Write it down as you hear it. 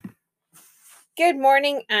Good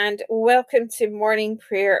morning and welcome to morning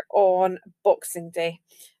prayer on Boxing Day.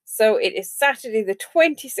 So it is Saturday the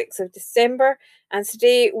 26th of December and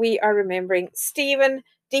today we are remembering Stephen,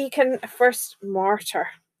 Deacon, First Martyr.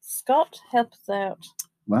 Scott, help us out.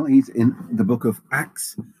 Well, he's in the book of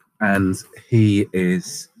Acts and he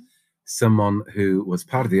is someone who was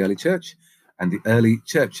part of the early church, and the early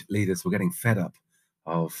church leaders were getting fed up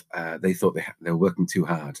of, they thought they were working too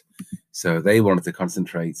hard. So they wanted to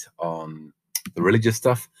concentrate on the religious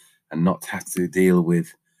stuff and not have to deal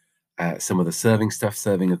with some of the serving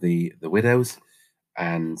of the widows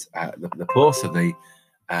and the poor. So they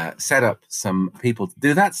set up some people to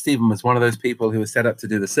do that. Stephen was one of those people who was set up to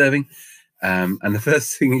do the serving. And the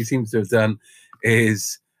first thing he seems to have done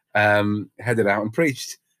is headed out and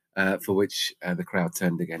preached, for which the crowd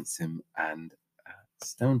turned against him and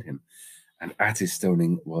stoned him. And at his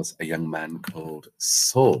stoning was a young man called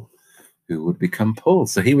Saul, who would become Paul.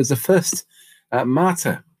 So he was the first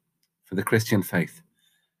martyr for the Christian faith.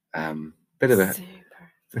 Bit of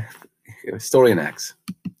a story in Acts.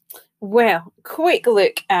 Well, quick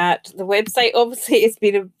look at the website. Obviously, it's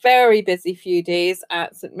been a very busy few days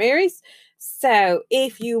at St. Mary's. So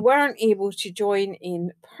if you weren't able to join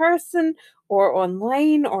in person or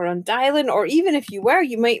online or on dial-in, or even if you were,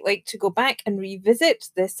 you might like to go back and revisit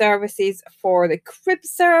the services for the crib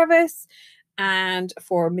service and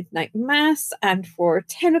for midnight mass and for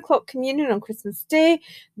 10 o'clock communion on Christmas Day.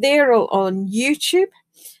 They're all on YouTube.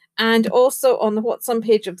 And also on the What's On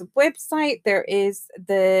page of the website, there is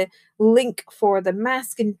the link for the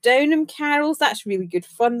Mask and Downham carols. That's really good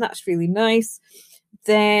fun. That's really nice.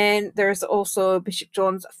 Then there's also Bishop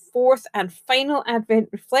John's fourth and final Advent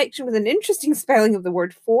reflection with an interesting spelling of the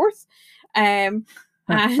word fourth. And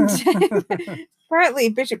apparently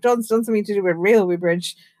Bishop John's done something to do with Railway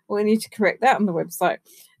Bridge. Well, I need to correct that on the website.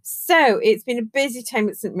 So it's been a busy time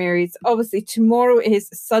at St. Mary's. Obviously, tomorrow is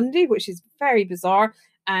Sunday, which is very bizarre.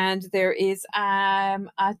 And there is a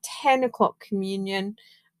 10 o'clock communion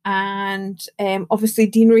and obviously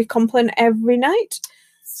Deanery Compline every night.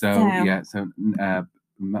 So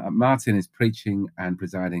Martin is preaching and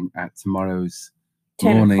presiding at tomorrow's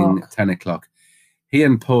 10 o'clock. He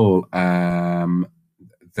and Paul,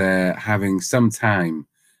 they're having some time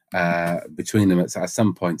between them at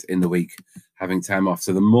some point in the week, having time off.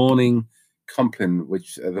 So the morning Compline,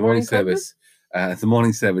 which the morning service,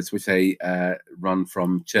 which they run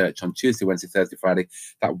from church on Tuesday, Wednesday, Thursday, Friday,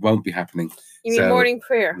 that won't be happening. You mean morning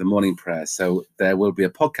prayer? The morning prayer. So there will be a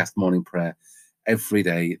podcast morning prayer every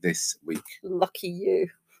day this week. Lucky you.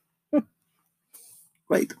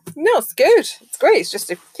 Great. No, it's good. It's great. It's just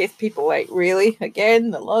in case people really,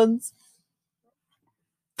 again, the Lunds.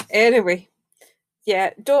 Anyway.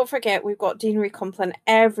 Yeah, don't forget, we've got Deanery Compline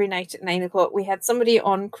every night at 9 o'clock. We had somebody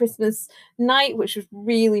on Christmas night, which was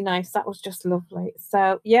really nice. That was just lovely.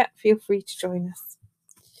 So, yeah, feel free to join us.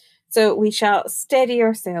 So we shall steady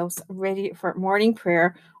ourselves, ready for morning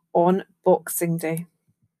prayer on Boxing Day.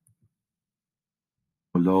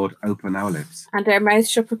 O Lord, open our lips, and our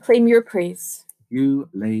mouths shall proclaim your praise. You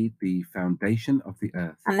laid the foundation of the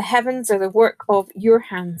earth, and the heavens are the work of your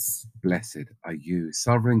hands. Blessed are you,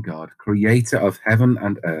 sovereign God, creator of heaven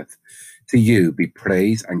and earth. To you be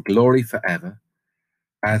praise and glory forever,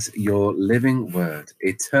 as your living word,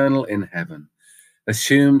 eternal in heaven,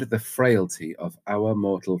 assumed the frailty of our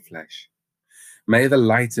mortal flesh. May the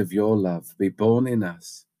light of your love be born in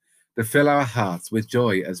us, to fill our hearts with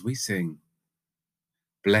joy as we sing.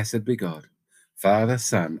 Blessed be God, Father,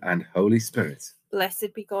 Son, and Holy Spirit.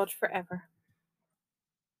 Blessed be God forever.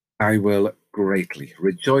 I will greatly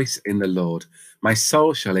rejoice in the Lord. My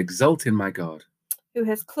soul shall exult in my God, who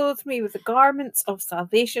has clothed me with the garments of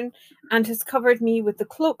salvation and has covered me with the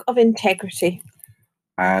cloak of integrity.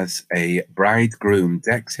 As a bridegroom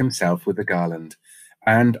decks himself with a garland,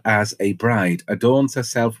 and as a bride adorns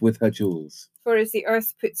herself with her jewels. For as the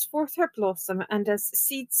earth puts forth her blossom, and as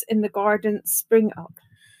seeds in the garden spring up,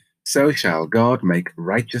 so shall God make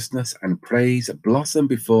righteousness and praise blossom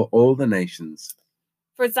before all the nations.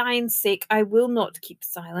 For Zion's sake I will not keep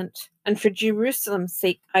silent, and for Jerusalem's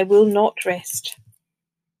sake I will not rest,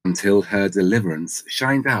 until her deliverance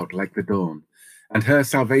shined out like the dawn, and her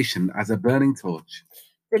salvation as a burning torch.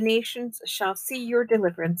 The nations shall see your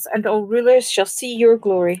deliverance, and all rulers shall see your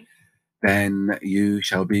glory. Then you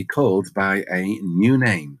shall be called by a new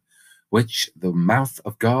name, which the mouth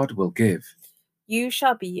of God will give. You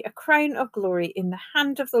shall be a crown of glory in the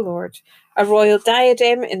hand of the Lord, a royal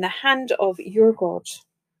diadem in the hand of your God.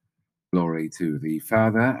 Glory to the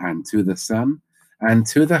Father, and to the Son, and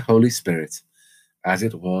to the Holy Spirit, as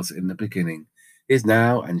it was in the beginning, is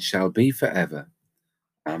now, and shall be forever.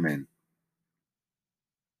 Amen.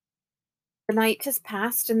 The night has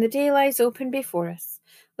passed and the day lies open before us.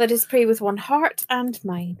 Let us pray with one heart and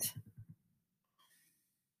mind.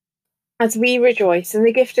 As we rejoice in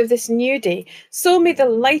the gift of this new day, so may the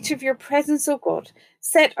light of your presence, O God,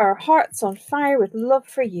 set our hearts on fire with love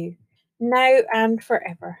for you, now and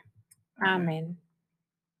forever. Amen.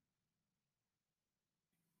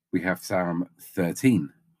 We have Psalm 13.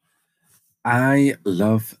 I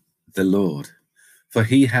love the Lord, for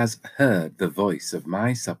he has heard the voice of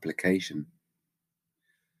my supplication.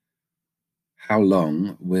 How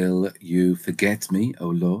long will you forget me, O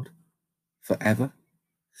Lord? Forever?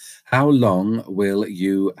 How long will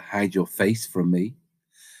you hide your face from me?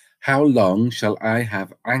 How long shall I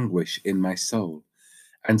have anguish in my soul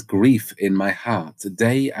and grief in my heart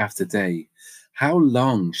day after day? How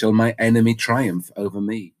long shall my enemy triumph over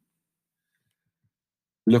me?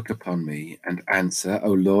 Look upon me and answer,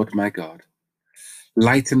 O Lord my God.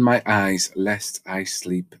 Lighten my eyes, lest I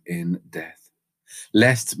sleep in death,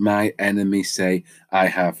 lest my enemy say, I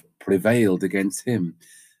have prevailed against him,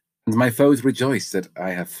 and my foes rejoice that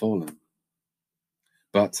I have fallen.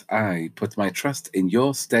 But I put my trust in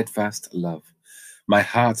your steadfast love. My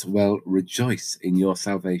heart will rejoice in your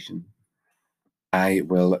salvation. I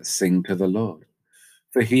will sing to the Lord,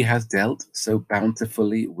 for he has dealt so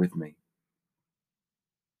bountifully with me.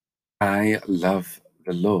 I love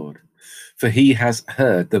the Lord, for he has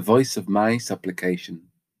heard the voice of my supplication.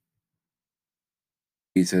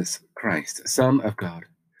 Jesus Christ, Son of God,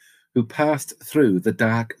 who passed through the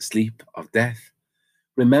dark sleep of death,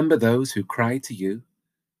 remember those who cry to you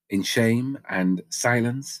in shame and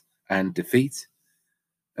silence and defeat,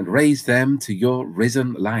 and raise them to your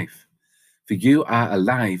risen life, for you are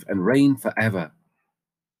alive and reign forever.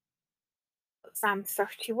 Psalm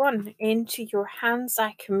 31. Into your hands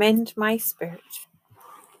I commend my spirit.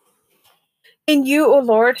 In you, O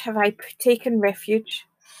Lord, have I taken refuge.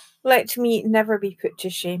 Let me never be put to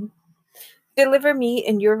shame. Deliver me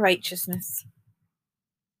in your righteousness.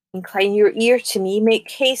 Incline your ear to me,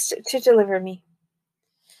 make haste to deliver me.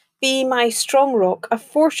 Be my strong rock, a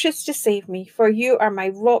fortress to save me, for you are my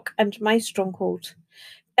rock and my stronghold.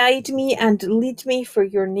 Guide me and lead me for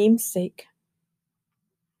your name's sake.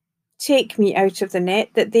 Take me out of the net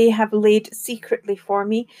that they have laid secretly for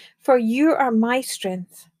me, for you are my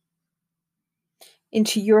strength.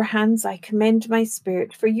 Into your hands I commend my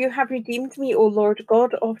spirit, for you have redeemed me, O Lord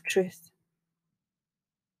God of truth.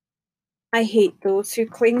 I hate those who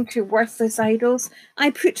cling to worthless idols.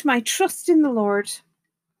 I put my trust in the Lord.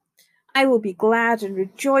 I will be glad and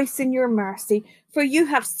rejoice in your mercy, for you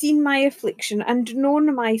have seen my affliction and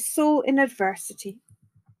known my soul in adversity.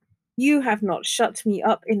 You have not shut me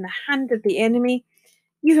up in the hand of the enemy.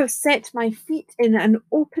 You have set my feet in an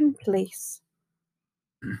open place.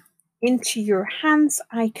 Into your hands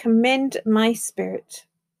I commend my spirit.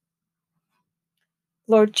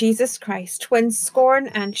 Lord Jesus Christ, when scorn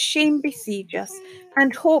and shame besiege us,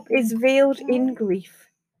 and hope is veiled in grief,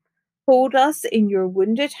 hold us in your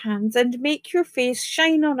wounded hands and make your face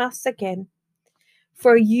shine on us again.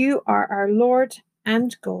 For you are our Lord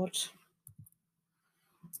and God.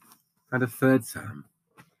 And a third psalm,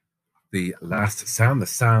 the last psalm, the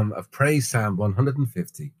psalm of praise, Psalm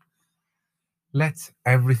 150. Let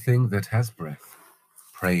everything that has breath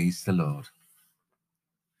praise the Lord.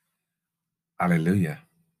 Alleluia.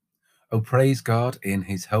 O praise God in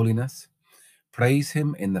his holiness. Praise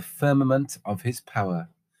him in the firmament of his power.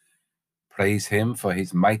 Praise him for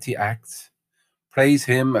his mighty acts. Praise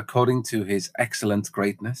him according to his excellent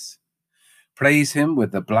greatness. Praise him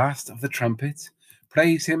with the blast of the trumpet.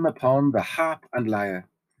 Praise him upon the harp and lyre.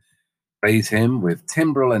 Praise him with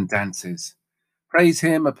timbrel and dances. Praise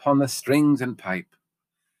him upon the strings and pipe.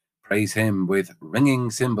 Praise him with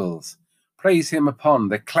ringing cymbals. Praise him upon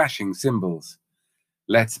the clashing cymbals.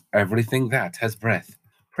 Let everything that has breath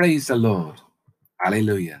praise the Lord.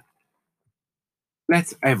 Alleluia.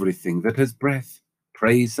 Let everything that has breath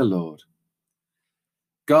praise the Lord.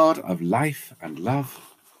 God of life and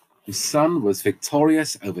love, whose Son was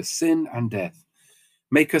victorious over sin and death,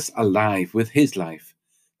 make us alive with his life,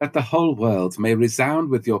 that the whole world may resound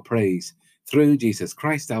with your praise through Jesus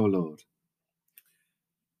Christ our Lord.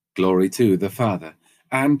 Glory to the Father,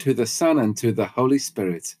 and to the Son, and to the Holy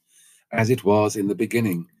Spirit, as it was in the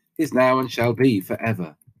beginning, is now, and shall be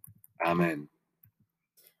forever. Amen.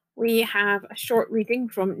 We have a short reading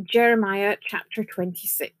from Jeremiah chapter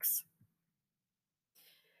 26.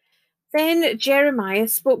 Then Jeremiah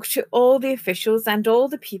spoke to all the officials and all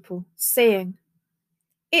the people, saying,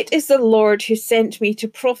 It is the Lord who sent me to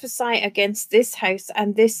prophesy against this house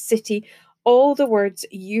and this city all the words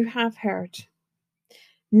you have heard.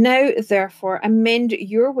 Now, therefore, amend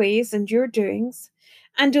your ways and your doings,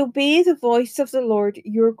 and obey the voice of the Lord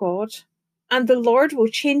your God, and the Lord will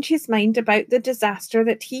change his mind about the disaster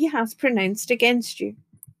that he has pronounced against you.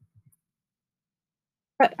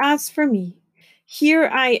 But as for me, here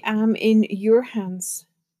I am in your hands.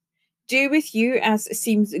 Do with you as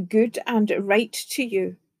seems good and right to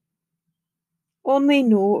you. Only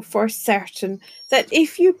know for certain that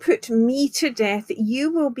if you put me to death,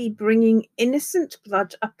 you will be bringing innocent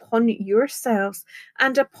blood upon yourselves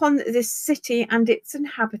and upon this city and its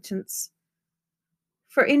inhabitants.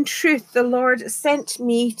 For in truth, the Lord sent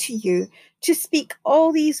me to you to speak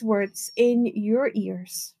all these words in your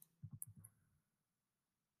ears.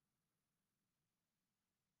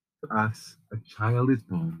 To us a child is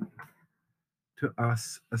born, to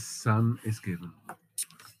us a son is given.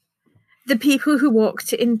 The people who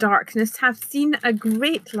walked in darkness have seen a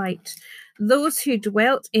great light. Those who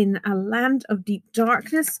dwelt in a land of deep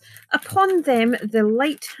darkness, upon them the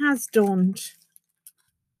light has dawned.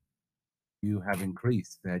 You have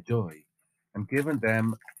increased their joy and given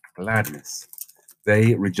them gladness.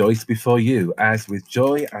 They rejoice before you as with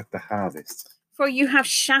joy at the harvest. For you have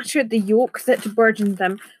shattered the yoke that burdened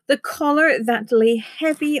them, the collar that lay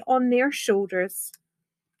heavy on their shoulders.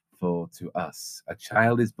 For to us a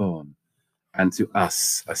child is born, and to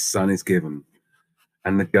us a son is given,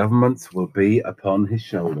 and the government will be upon his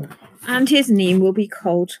shoulder. And his name will be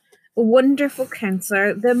called Wonderful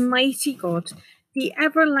Counselor, the Mighty God, the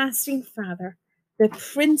Everlasting Father, the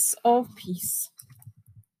Prince of Peace.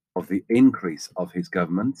 Of the increase of his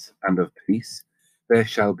government and of peace there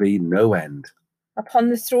shall be no end. Upon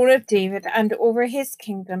the throne of David and over his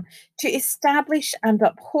kingdom, to establish and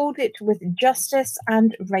uphold it with justice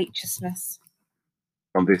and righteousness.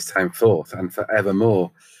 From this time forth and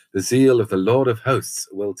forevermore, the zeal of the Lord of hosts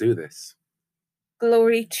will do this.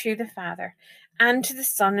 Glory to the Father, and to the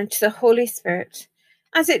Son, and to the Holy Spirit,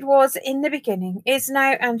 as it was in the beginning, is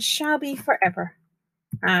now, and shall be forever.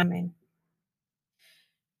 Amen.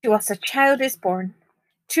 To us a child is born,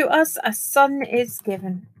 to us a son is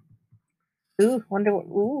given. Look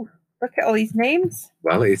at all these names.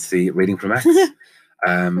 Well, it's the reading from Acts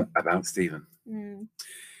about Stephen.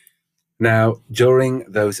 Now, during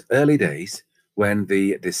those early days, when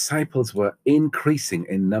the disciples were increasing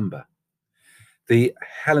in number, the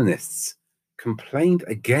Hellenists complained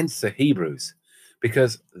against the Hebrews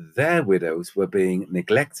because their widows were being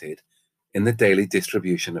neglected in the daily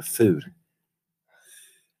distribution of food.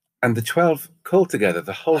 And the 12 called together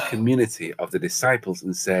the whole community of the disciples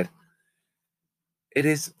and said, "It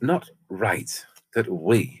is not right that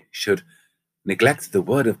we should neglect the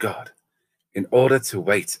word of God in order to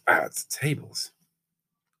wait at tables.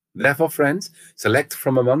 Therefore, friends, select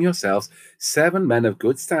from among yourselves 7 men of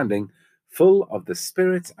good standing, full of the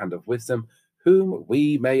Spirit and of wisdom, whom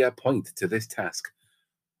we may appoint to this task,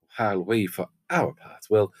 while we, for our part,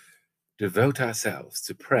 will devote ourselves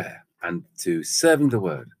to prayer and to serving the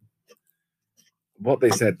word." What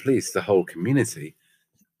they said pleased the whole community,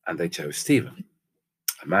 and they chose Stephen,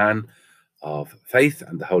 a man of faith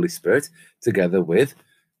and the Holy Spirit, together with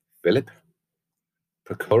Philip,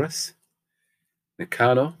 Prochorus,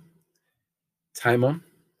 Nicanor, Timon,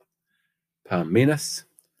 Parmenas,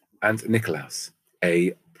 and Nicolaus,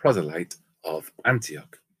 a proselyte of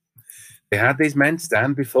Antioch. They had these men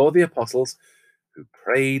stand before the apostles, who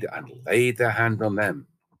prayed and laid their hand on them.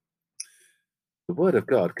 The word of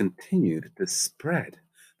God continued to spread.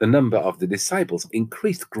 The number of the disciples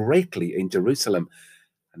increased greatly in Jerusalem,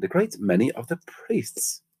 and a great many of the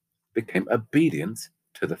priests became obedient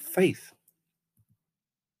to the faith.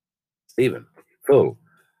 Stephen, full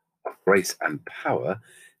of grace and power,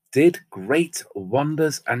 did great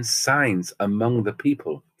wonders and signs among the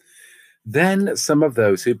people. Then some of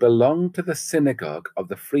those who belonged to the synagogue of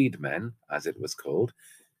the freedmen, as it was called,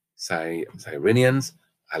 Cyrenians,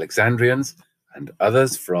 Alexandrians, and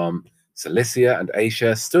others from Cilicia and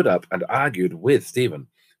Asia, stood up and argued with Stephen,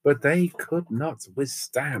 but they could not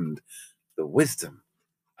withstand the wisdom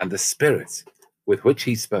and the spirit with which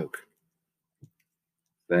he spoke.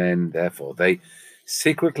 Then, therefore, they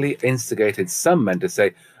secretly instigated some men to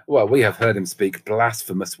say, "Well, we have heard him speak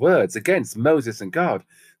blasphemous words against Moses and God."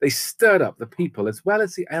 They stirred up the people as well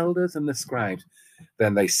as the elders and the scribes.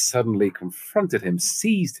 Then they suddenly confronted him,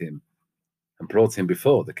 seized him, and brought him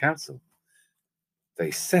before the council. They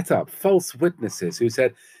set up false witnesses who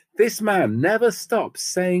said, "This man never stops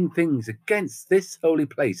saying things against this holy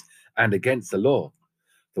place and against the law.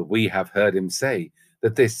 For we have heard him say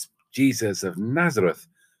that this Jesus of Nazareth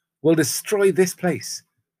will destroy this place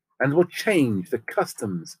and will change the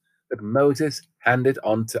customs that Moses handed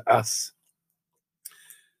on to us."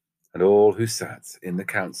 And all who sat in the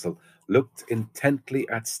council looked intently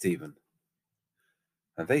at Stephen.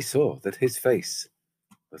 and they saw that his face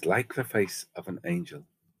was like the face of an angel.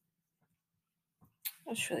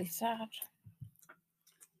 That's really sad.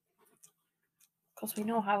 Because we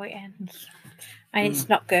know how it ends. And it's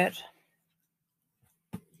not good.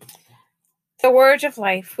 The word of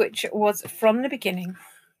life, which was from the beginning.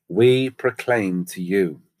 We proclaim to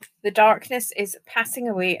you. The darkness is passing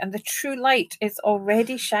away, and the true light is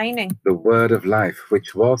already shining. The word of life,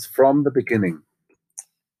 which was from the beginning.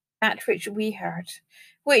 That which we heard,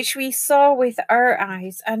 which we saw with our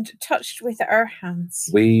eyes and touched with our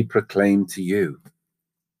hands. We proclaim to you.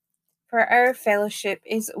 For our fellowship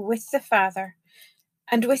is with the Father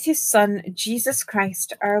and with his Son, Jesus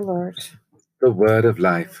Christ, our Lord. The word of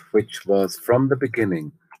life, which was from the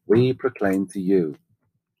beginning, we proclaim to you.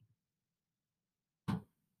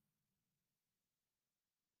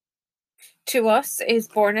 To us is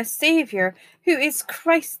born a Saviour, who is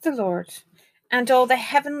Christ the Lord. And all the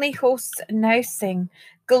heavenly hosts now sing,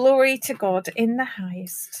 Glory to God in the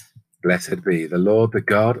highest. Blessed be the Lord, the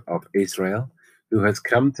God of Israel, who has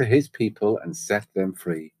come to his people and set them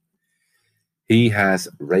free. He has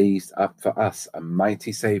raised up for us a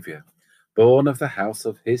mighty Saviour, born of the house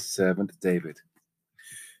of his servant David.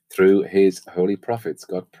 Through his holy prophets,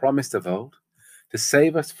 God promised of old to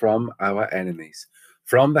save us from our enemies,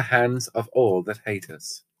 from the hands of all that hate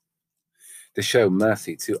us, to show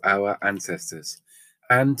mercy to our ancestors,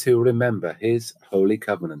 and to remember his holy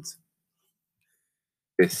covenant.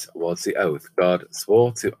 This was the oath God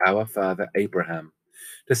swore to our father Abraham,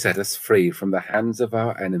 to set us free from the hands of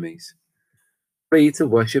our enemies, free to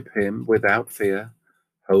worship him without fear,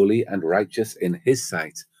 holy and righteous in his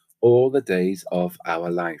sight all the days of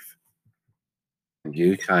our life. And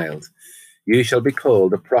you, child, you shall be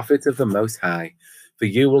called a prophet of the Most High, for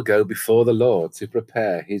you will go before the Lord to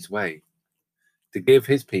prepare his way, to give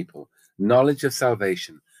his people knowledge of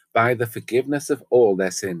salvation by the forgiveness of all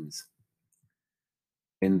their sins.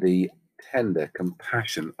 In the tender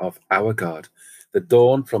compassion of our God, the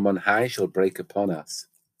dawn from on high shall break upon us,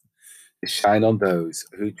 to shine on those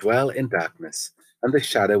who dwell in darkness and the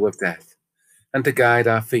shadow of death, and to guide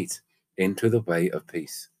our feet into the way of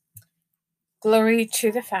peace. Glory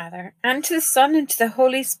to the Father, and to the Son, and to the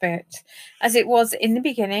Holy Spirit, as it was in the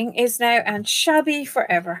beginning, is now, and shall be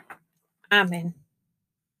forever. Amen.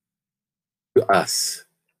 To us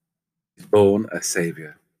is born a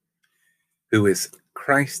Saviour, who is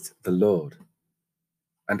Christ the Lord,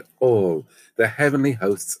 and all the heavenly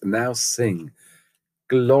hosts now sing,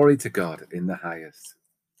 Glory to God in the highest.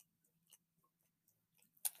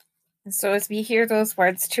 And so as we hear those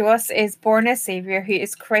words, to us is born a Saviour, who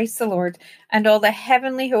is Christ the Lord, and all the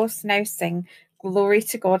heavenly hosts now sing, Glory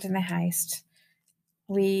to God in the highest.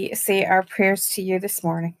 We say our prayers to you this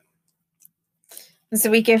morning. And so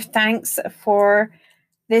we give thanks for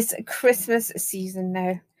this Christmas season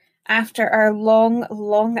now. After our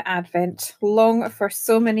long Advent, long for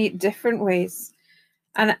so many different ways,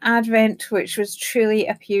 an Advent which was truly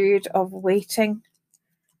a period of waiting,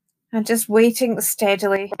 and just waiting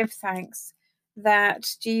steadily. Give thanks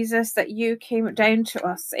that Jesus, that you came down to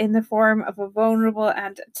us in the form of a vulnerable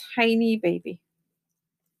and tiny baby.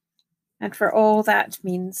 And for all that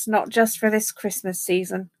means, not just for this Christmas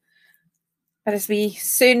season, but as we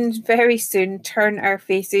soon, very soon, turn our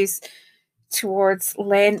faces towards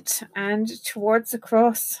Lent and towards the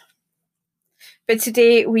cross. But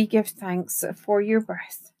today we give thanks for your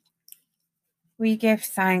birth. We give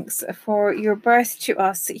thanks for your birth to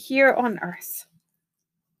us here on earth.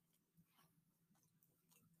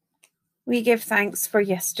 We give thanks for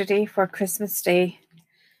yesterday, for Christmas Day,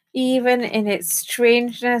 even in its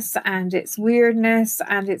strangeness and its weirdness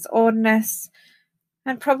and its oddness,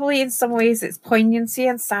 and probably in some ways its poignancy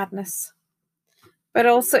and sadness, but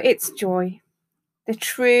also its joy, the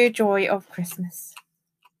true joy of Christmas.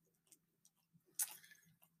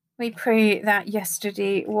 We pray that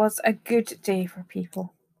yesterday was a good day for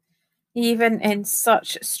people, even in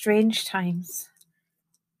such strange times.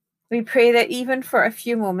 We pray that even for a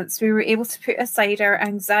few moments we were able to put aside our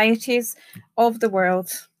anxieties of the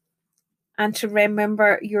world and to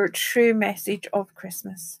remember your true message of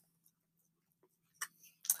Christmas.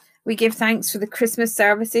 We give thanks for the Christmas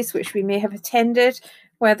services which we may have attended,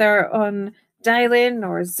 whether on dial-in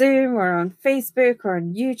or Zoom or on Facebook or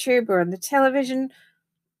on YouTube or on the television,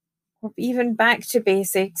 or even back to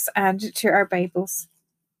basics and to our Bibles.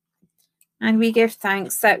 And we give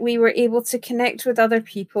thanks that we were able to connect with other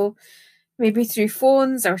people, maybe through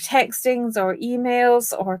phones or textings or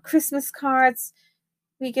emails or Christmas cards.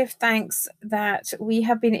 We give thanks that we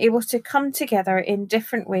have been able to come together in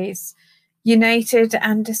different ways, united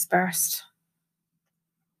and dispersed,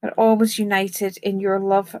 but always united in your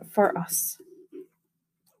love for us.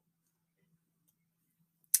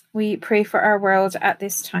 We pray for our world at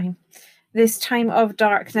this time of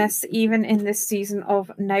darkness, even in this season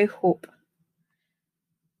of now hope.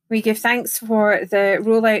 We give thanks for the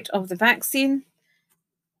rollout of the vaccine,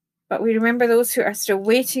 but we remember those who are still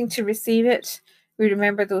waiting to receive it. We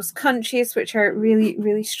remember those countries which are really,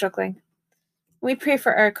 really struggling. We pray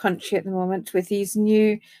for our country at the moment with these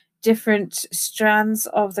new different strands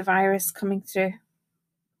of the virus coming through.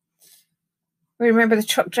 We remember the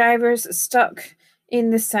truck drivers stuck in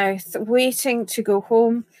the south waiting to go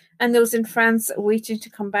home, and those in France waiting to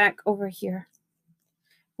come back over here.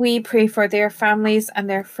 We pray for their families and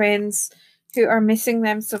their friends who are missing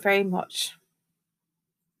them so very much.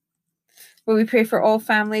 But we pray for all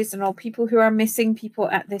families and all people who are missing people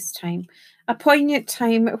at this time, a poignant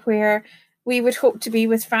time where we would hope to be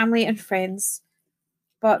with family and friends,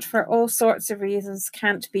 but for all sorts of reasons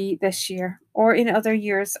can't be this year or in other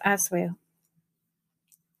years as well.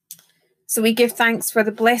 So we give thanks for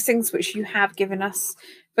the blessings which you have given us,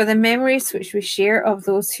 for the memories which we share of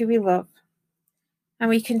those who we love. And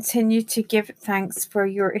we continue to give thanks for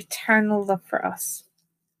your eternal love for us.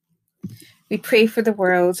 We pray for the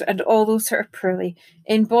world and all those who are poorly,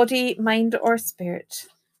 in body, mind, or spirit,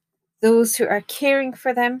 those who are caring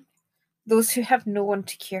for them, those who have no one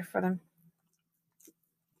to care for them.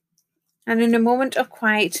 And in a moment of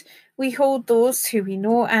quiet, we hold those who we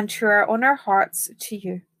know and who are on our hearts to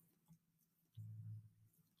you.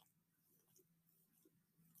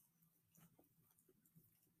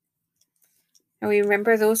 And we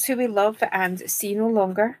remember those who we love and see no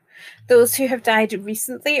longer, those who have died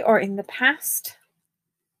recently or in the past,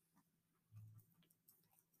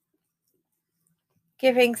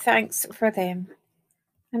 giving thanks for them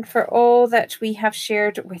and for all that we have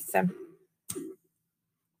shared with them.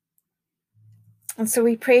 And so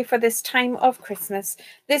we pray for this time of Christmas,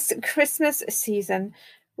 this Christmas season,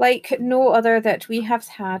 like no other that we have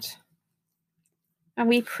had. And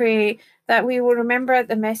we pray that we will remember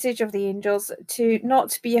the message of the angels to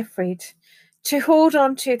not be afraid, to hold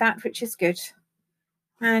on to that which is good,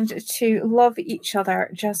 and to love each other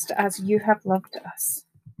just as you have loved us.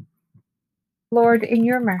 Lord, in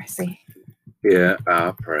your mercy, hear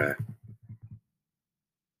our prayer.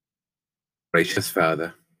 Gracious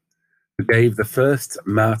Father, who gave the first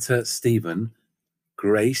martyr Stephen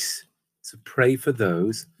grace to pray for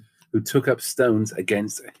those who took up stones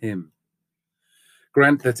against him,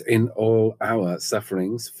 grant that in all our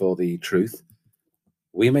sufferings for the truth,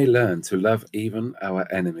 we may learn to love even our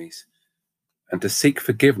enemies and to seek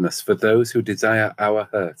forgiveness for those who desire our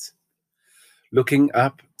hurt, looking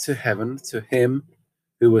up to heaven, to him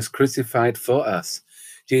who was crucified for us,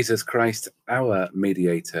 Jesus Christ, our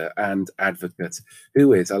mediator and advocate,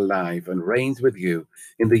 who is alive and reigns with you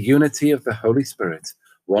in the unity of the Holy Spirit,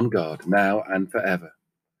 one God, now and forever.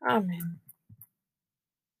 Amen.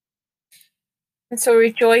 And so,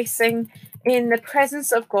 rejoicing in the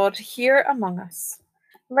presence of God here among us,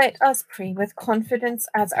 let us pray with confidence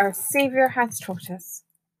as our Saviour has taught us.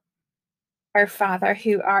 Our Father,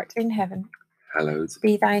 who art in heaven, Hallowed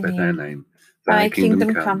be thy be name. thy name. Thy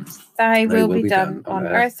kingdom come, thy will be done on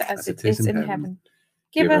earth as it is in heaven.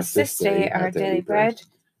 Give us this day our daily bread,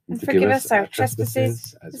 and forgive us our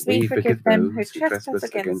trespasses, as we forgive them who trespass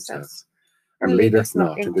against us. And lead us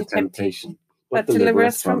not into temptation, but deliver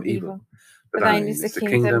us from evil. For thine is the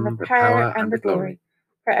kingdom, the power, and the glory,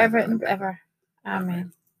 forever and ever.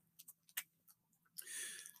 Amen.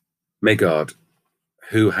 May God,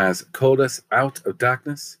 who has called us out of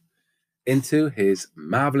darkness into his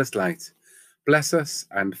marvelous light, bless us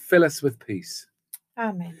and fill us with peace.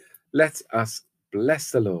 Amen. Let us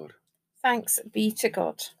bless the Lord. Thanks be to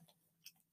God.